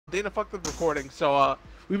Dana fucked up the recording. So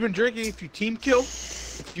we've been drinking. If you team kill,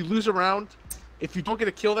 if you lose a round, if you don't get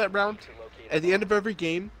a kill that round, at the end of every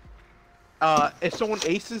game, if someone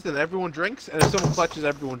aces, then everyone drinks, and if someone clutches,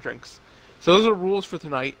 everyone drinks. So those are rules for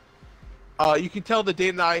tonight. You can tell that Dana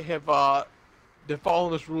and I have been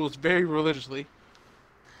following those rules very religiously.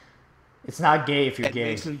 It's not gay if you're And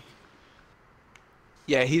gay. Mason,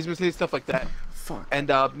 yeah, he's been saying stuff like that. Fuck.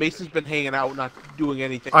 And Mason's been hanging out, not doing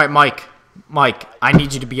anything. All right, Mike. Mike, I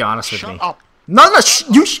need you to be honest with me. Shut up. No,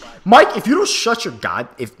 Mike, if you don't shut your I'm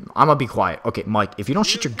gonna be quiet. Okay, Mike, if you don't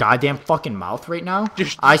shut your goddamn fucking mouth right now,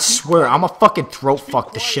 I swear I'm gonna fucking throat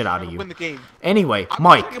fuck the shit out of you. Win the game. Anyway, I'm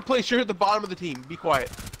Mike. second place. You're at the bottom of the team. Be quiet.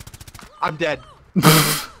 I'm dead.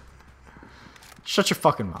 Shut your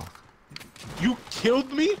fucking mouth. You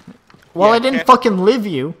killed me? Well, Yeah, I didn't okay. fucking live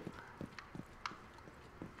you.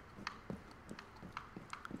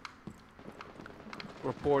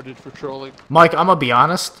 Reported for trolling. Mike, I'm gonna be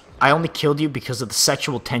honest. I only killed you because of the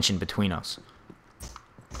sexual tension between us.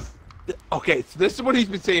 Okay, so this is what he's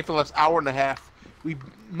been saying for the last hour and a half. We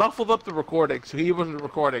muffled up the recording, so he wasn't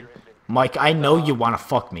recording. Mike, I know you wanna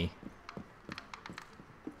fuck me.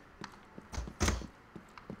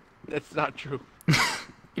 That's not true.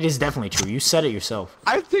 It is definitely true. You said it yourself.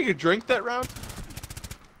 I'd take a drink that round.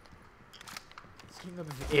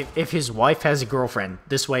 If his wife has a girlfriend,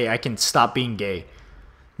 this way I can stop being gay.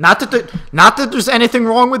 Not that there's anything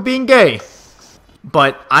wrong with being gay,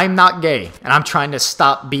 but I'm not gay, and I'm trying to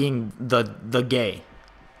stop being the gay.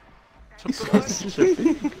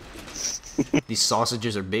 These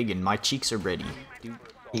sausages are big, and my cheeks are ready.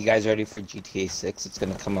 You guys ready for GTA 6? It's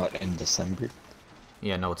gonna come out in December.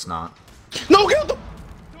 Yeah, no, it's not. No, get the.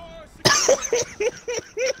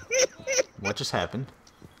 What just happened?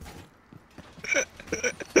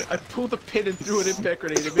 I pulled the pin and threw an impact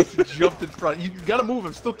grenade. It makes me jumped in front. You gotta move.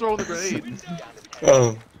 I'm still throwing the grenade.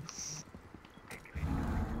 Oh.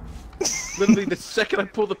 Literally, the second I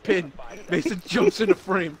pull the pin, Mason jumps into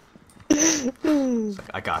frame. It's like,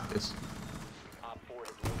 I got this.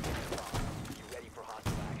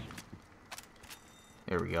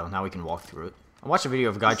 There we go. Now we can walk through it. I watched a video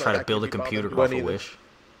of a guy try to build a computer off a Wish.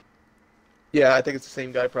 Yeah, I think it's the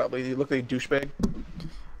same guy probably. He looked like a douchebag.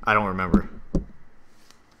 I don't remember.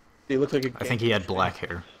 He looked like a. I think he had black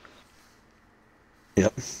hair.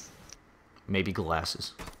 Yep. Maybe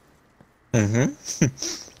glasses. Mm-hmm.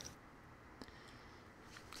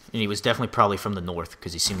 And he was definitely probably from the north,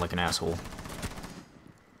 because he seemed like an asshole.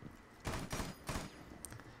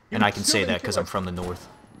 And I can say that because I'm from the north.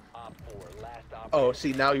 Oh,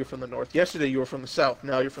 see, now you're from the north. Yesterday you were from the south.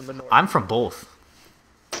 Now you're from the north. I'm from both.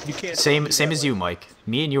 You can't. Same as you, Mike.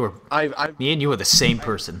 Me and you are the same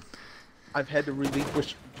person. I've had to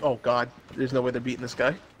relinquish. Oh God, there's no way they're beating this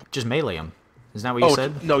guy. Just melee him. Isn't that what you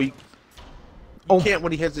said? No, you can't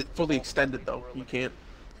when he has it fully extended though. You can't.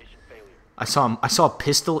 I saw a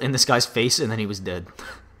pistol in this guy's face, and then he was dead.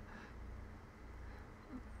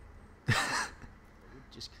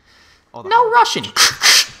 No Russian.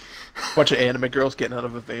 Bunch of anime girls getting out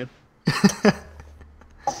of a van.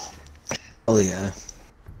 Oh yeah.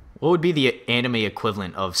 What would be the anime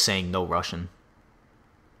equivalent of saying no Russian?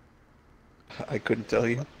 I couldn't tell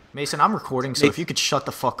you. Mason, I'm recording, so if you could shut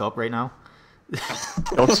the fuck up right now.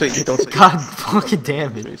 Don't say. God fucking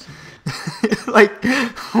damn it. Like,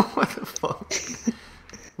 what the fuck?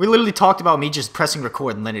 We literally talked about me just pressing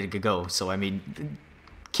record and letting it go, so I mean,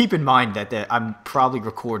 keep in mind that I'm probably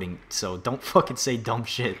recording, so don't fucking say dumb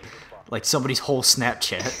shit. Like somebody's whole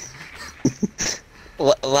Snapchat.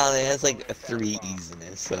 Well, it has like a 3 E's in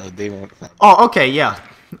it, so they won't. Oh, okay, yeah.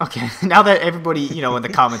 Okay, now that everybody, you know, in the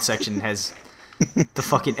comment section has the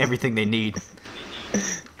fucking everything they need.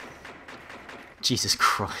 Jesus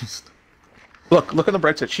Christ. Look on the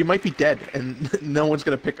bright side. She might be dead, and no one's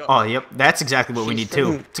gonna pick up. Oh, yep, that's exactly what we need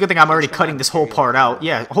too. It's a good thing I'm already cutting this whole part out.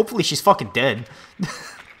 Yeah, hopefully she's fucking dead.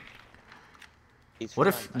 What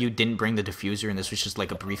if you didn't bring the diffuser and this was just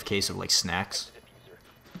like a briefcase of like snacks?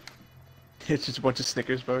 It's just a bunch of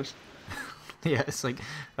Snickers bars. Yeah, it's like,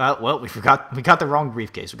 well, we got the wrong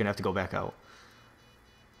briefcase. We're gonna have to go back out.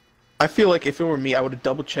 I feel like if it were me, I would have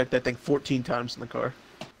double checked that thing 14 times in the car.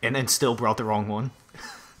 And then still brought the wrong one.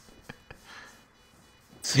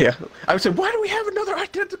 Yeah, I would say, why do we have another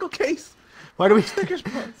identical case? Why do we? Snickers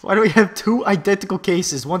bars. Why do we have 2 identical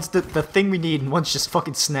cases? One's the thing we need, and one's just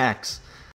fucking snacks.